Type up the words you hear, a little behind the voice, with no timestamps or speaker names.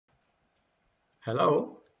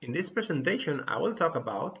Hello, in this presentation I will talk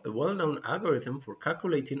about a well-known algorithm for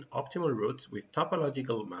calculating optimal routes with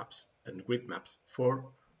topological maps and grid maps for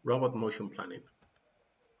robot motion planning.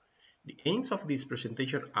 The aims of this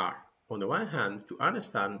presentation are, on the one hand, to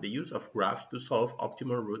understand the use of graphs to solve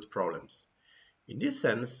optimal route problems. In this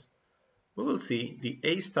sense, we will see the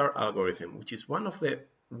A-star algorithm, which is one of the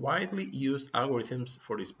widely used algorithms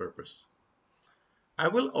for this purpose. I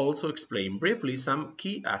will also explain briefly some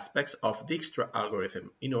key aspects of the Dijkstra algorithm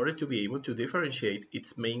in order to be able to differentiate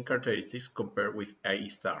its main characteristics compared with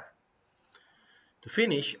A-star. To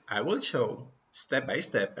finish, I will show step by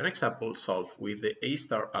step an example solved with the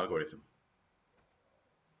A-star algorithm.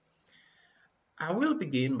 I will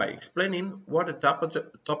begin by explaining what a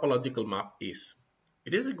topological map is.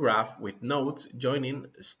 It is a graph with nodes joining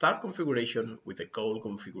a start configuration with a goal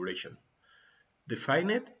configuration.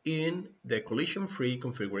 Defined in the collision-free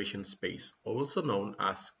configuration space, also known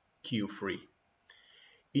as Q-free.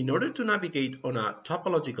 In order to navigate on a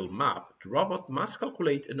topological map, the robot must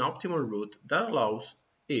calculate an optimal route that allows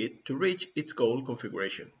it to reach its goal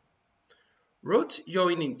configuration. Routes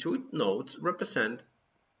joining two nodes represent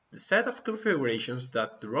the set of configurations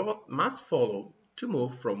that the robot must follow to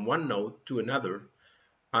move from one node to another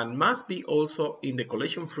and must be also in the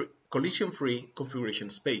collision-free configuration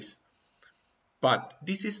space. But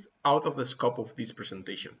this is out of the scope of this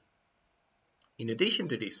presentation. In addition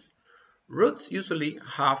to this, routes usually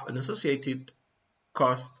have an associated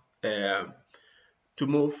cost to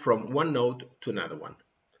move from one node to another one.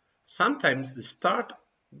 Sometimes the start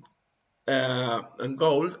and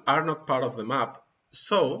goals are not part of the map,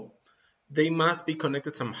 so they must be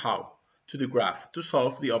connected somehow to the graph to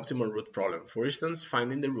solve the optimal route problem. For instance,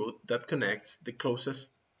 finding the route that connects the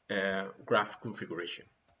closest graph configuration.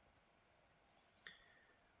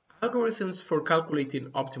 Algorithms for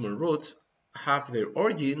calculating optimal routes have their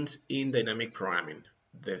origins in dynamic programming.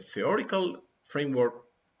 The theoretical framework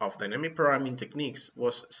of dynamic programming techniques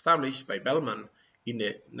was established by Bellman in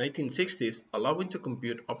the 1960s, allowing to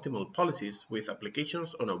compute optimal policies with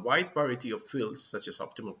applications on a wide variety of fields such as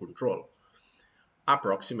optimal control,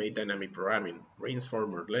 approximate dynamic programming,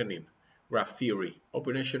 reinforcement learning, graph theory,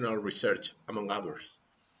 operational research, among others.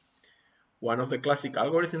 One of the classic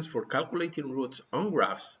algorithms for calculating routes on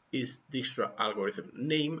graphs is the Dijkstra algorithm,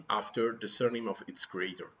 named after the surname of its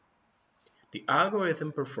creator. The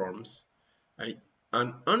algorithm performs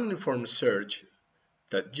an uniform search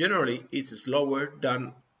that generally is slower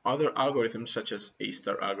than other algorithms such as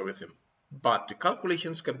A-star algorithm, but the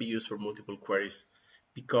calculations can be used for multiple queries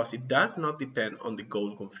because it does not depend on the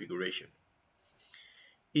goal configuration.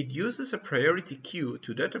 It uses a priority queue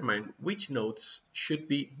to determine which nodes should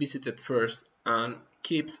be visited first and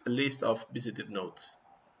keeps a list of visited nodes.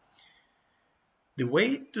 The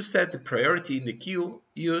way to set the priority in the queue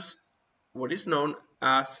uses what is known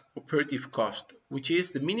as operative cost, which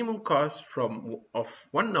is the minimum cost of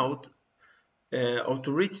one node or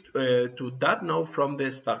to reach to that node from the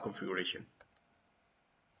start configuration.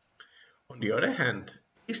 On the other hand,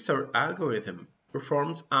 the Dijkstra algorithm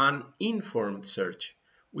performs an informed search,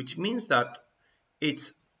 which means that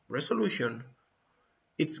its resolution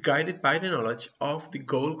is guided by the knowledge of the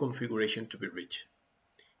goal configuration to be reached.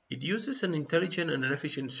 It uses an intelligent and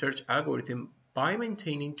efficient search algorithm by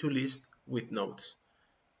maintaining two lists with nodes,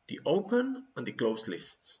 the open and the closed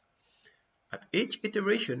lists. At each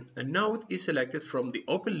iteration, a node is selected from the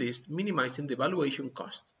open list, minimizing the evaluation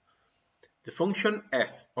cost. The function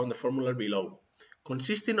f on the formula below,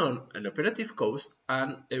 consisting on an operative cost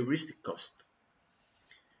and a heuristic cost.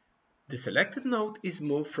 The selected node is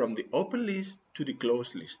moved from the open list to the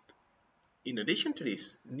closed list. In addition to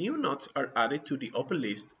this, new nodes are added to the open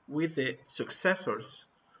list with the successors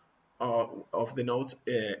of the nodes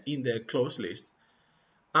in the closed list,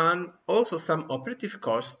 and also some operative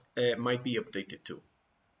costs might be updated too.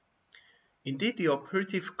 Indeed, the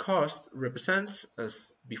operative cost represents,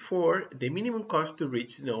 as before, the minimum cost to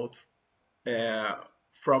reach the node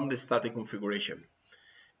from the static configuration,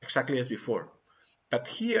 exactly as before. But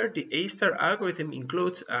here, the A-star algorithm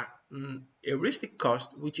includes a heuristic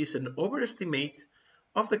cost, which is an overestimate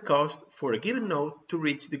of the cost for a given node to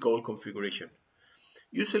reach the goal configuration,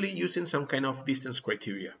 usually using some kind of distance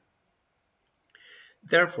criteria.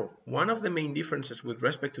 Therefore, one of the main differences with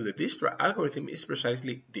respect to the Dijkstra algorithm is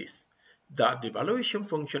precisely this, that the evaluation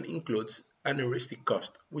function includes an heuristic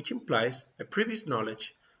cost, which implies a previous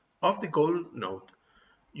knowledge of the goal node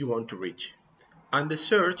you want to reach, and the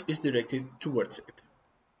search is directed towards it.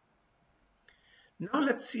 Now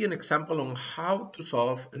let's see an example on how to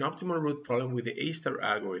solve an optimal route problem with the A-star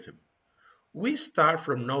algorithm. We start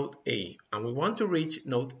from node A and we want to reach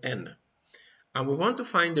node N, and we want to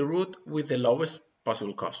find the route with the lowest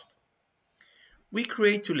possible cost. We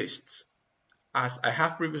create two lists, as I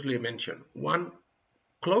have previously mentioned, one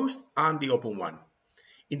closed and the open one.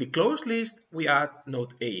 In the closed list, we add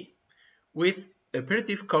node A with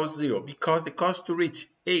operative cost 0 because the cost to reach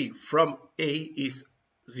A from A is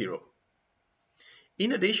 0.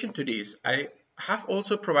 In addition to this, I have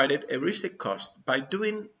also provided a heuristic cost by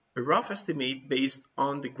doing a rough estimate based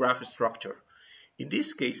on the graph structure. In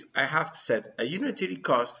this case, I have set a unitary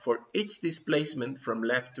cost for each displacement from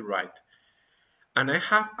left to right, and I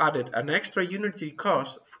have added an extra unitary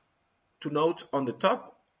cost to nodes on the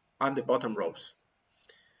top and the bottom rows.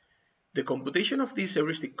 The computation of these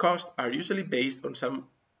heuristic costs are usually based on some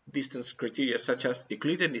distance criteria such as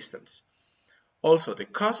Euclidean distance. Also, the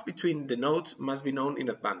cost between the nodes must be known in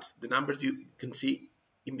advance, the numbers you can see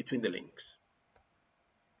in between the links.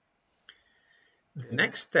 The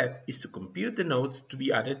next step is to compute the nodes to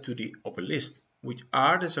be added to the open list, which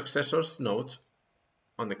are the successors nodes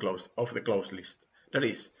of the closed list. That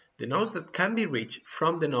is, the nodes that can be reached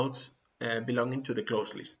from the nodes belonging to the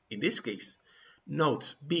closed list. In this case,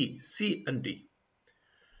 nodes B, C, and D.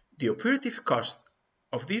 The operative cost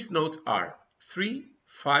of these nodes are 3,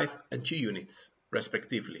 5, and 2 units,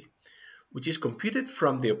 respectively, which is computed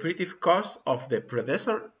from the operative cost of the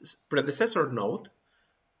predecessor node,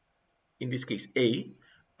 in this case A,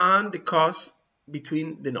 and the cost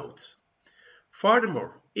between the nodes.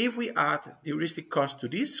 Furthermore, if we add the heuristic cost to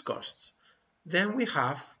these costs, then we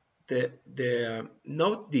have the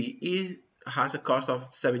node D has a cost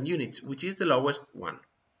of 7 units, which is the lowest one.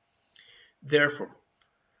 Therefore,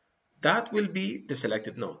 that will be the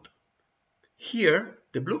selected node. Here,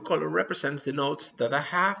 the blue color represents the nodes that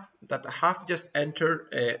have just entered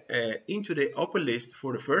into the open list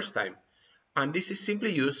for the first time, and this is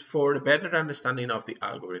simply used for a better understanding of the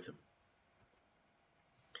algorithm.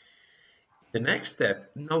 The next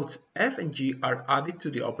step, nodes F and G are added to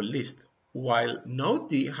the open list, while node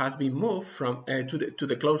D has been moved from to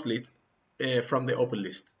the closed list from the open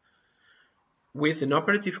list, with an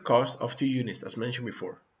operative cost of 2 units as mentioned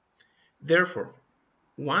before. Therefore,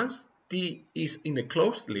 once D is in the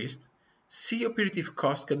closed list, C operative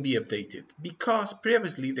cost can be updated because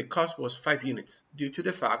previously the cost was 5 units due to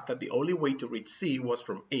the fact that the only way to reach C was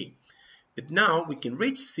from A. But now we can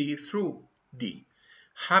reach C through D,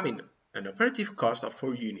 having an operative cost of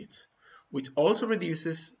 4 units, which also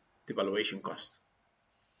reduces the valuation cost.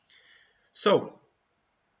 So,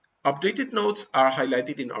 updated nodes are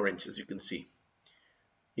highlighted in orange, as you can see.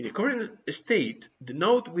 In the current state, the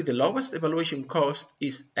node with the lowest evaluation cost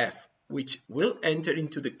is F, which will enter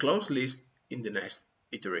into the closed list in the next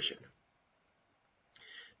iteration.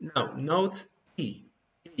 Now, nodes E,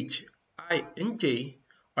 H, I, and J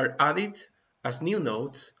are added as new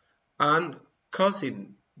nodes and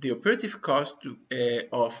causing the operative cost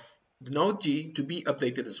of the node G to be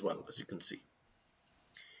updated as well, as you can see.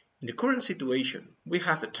 In the current situation, we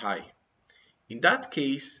have a tie. In that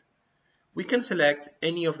case, we can select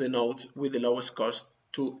any of the nodes with the lowest cost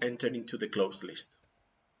to enter into the closed list.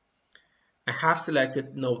 I have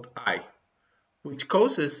selected node I, which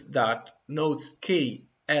causes that nodes K,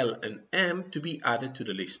 L, and M to be added to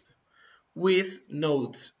the list, with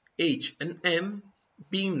nodes H and M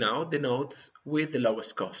being now the nodes with the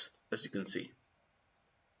lowest cost, as you can see.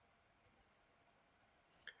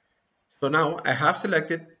 So now I have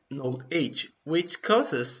selected node H, which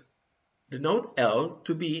causes the node L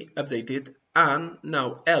to be updated, and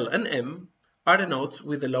now L and M are the nodes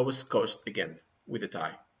with the lowest cost again, with a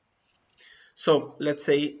tie. So let's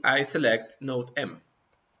say I select node M.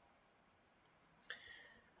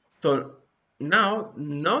 So now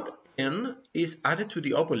node N is added to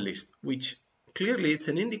the open list, which clearly it's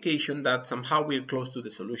an indication that somehow we're close to the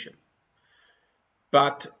solution.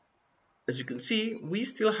 But as you can see, we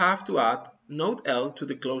still have to add node L to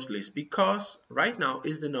the closed list because right now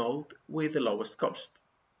is the node with the lowest cost.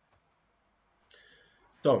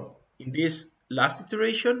 So in this last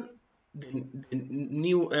iteration, the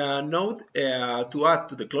new node to add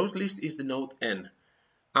to the closed list is the node N.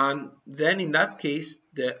 And then in that case,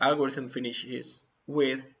 the algorithm finishes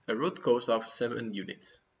with a root cost of 7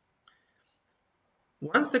 units.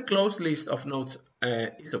 Once the closed list of nodes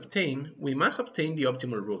is obtained, we must obtain the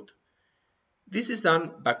optimal route. This is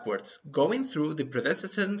done backwards, going through the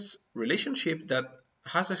predecessor's relationship that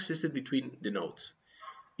has existed between the nodes.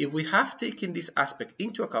 If we have taken this aspect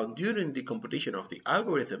into account during the computation of the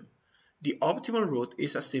algorithm, the optimal route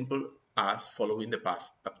is as simple as following the path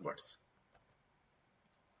backwards.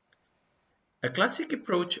 A classic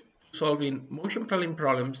approach to solving motion planning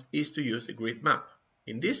problems is to use a grid map.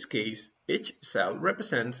 In this case, each cell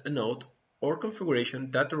represents a node or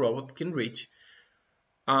configuration that the robot can reach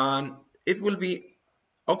and it will be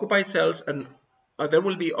occupied cells and there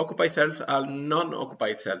will be occupied cells and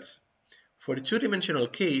non-occupied cells. For the two-dimensional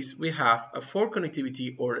case, we have a 4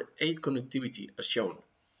 connectivity or 8 connectivity as shown.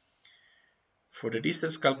 For the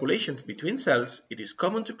distance calculations between cells, it is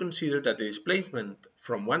common to consider that the displacement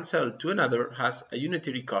from one cell to another has a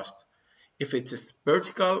unitary cost, if it's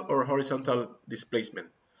vertical or horizontal displacement,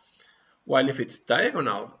 while if it's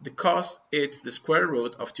diagonal, the cost is the square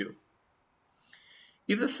root of 2.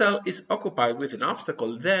 If the cell is occupied with an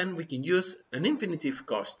obstacle, then we can use an infinitive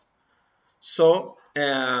cost, so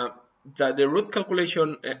that the root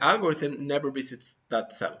calculation algorithm never visits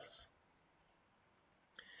that cells.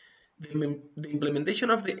 The implementation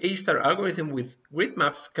of the A-star algorithm with grid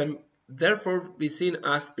maps can therefore be seen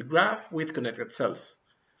as a graph with connected cells.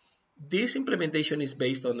 This implementation is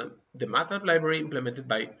based on the MATLAB library implemented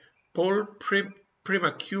by Paul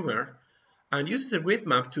Primacumer and uses a grid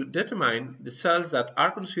map to determine the cells that are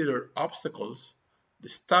considered obstacles, the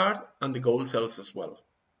start and the goal cells as well.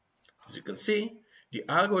 As you can see, the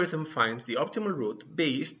algorithm finds the optimal route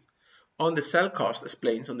based on the cell cost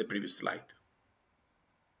explained on the previous slide.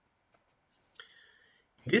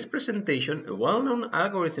 In this presentation, a well-known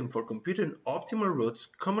algorithm for computing optimal routes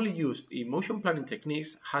commonly used in motion planning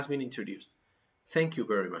techniques has been introduced. Thank you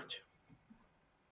very much.